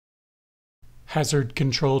Hazard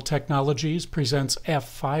Control Technologies presents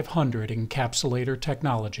F-500 Encapsulator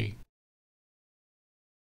Technology.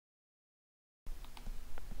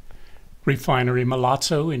 Refinery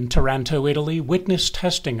Milazzo in Taranto, Italy witnessed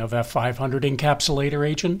testing of F-500 Encapsulator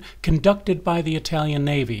Agent conducted by the Italian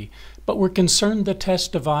Navy, but were concerned the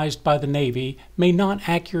test devised by the Navy may not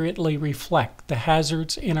accurately reflect the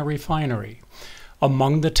hazards in a refinery.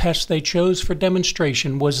 Among the tests they chose for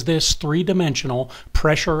demonstration was this three-dimensional,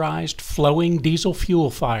 pressurized, flowing diesel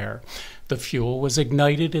fuel fire. The fuel was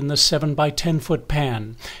ignited in the 7 by 10-foot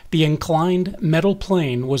pan. The inclined metal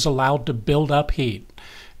plane was allowed to build up heat.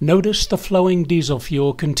 Notice the flowing diesel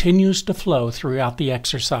fuel continues to flow throughout the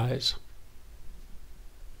exercise.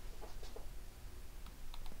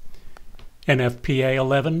 NFPA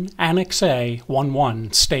 11 Annex A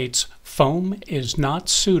 11 states, foam is not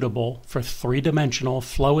suitable for three-dimensional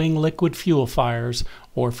flowing liquid fuel fires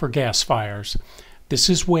or for gas fires. This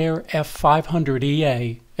is where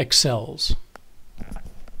F-500EA excels.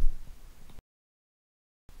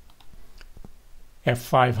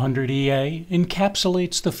 F-500EA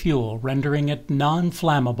encapsulates the fuel, rendering it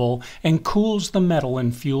non-flammable, and cools the metal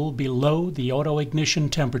and fuel below the auto-ignition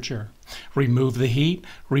temperature. Remove the heat,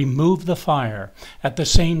 remove the fire. At the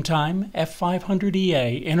same time,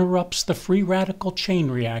 F-500EA interrupts the free radical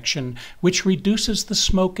chain reaction, which reduces the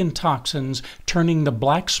smoke and toxins, turning the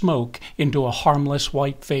black smoke into a harmless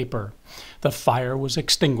white vapor. The fire was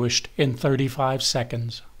extinguished in 35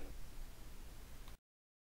 seconds.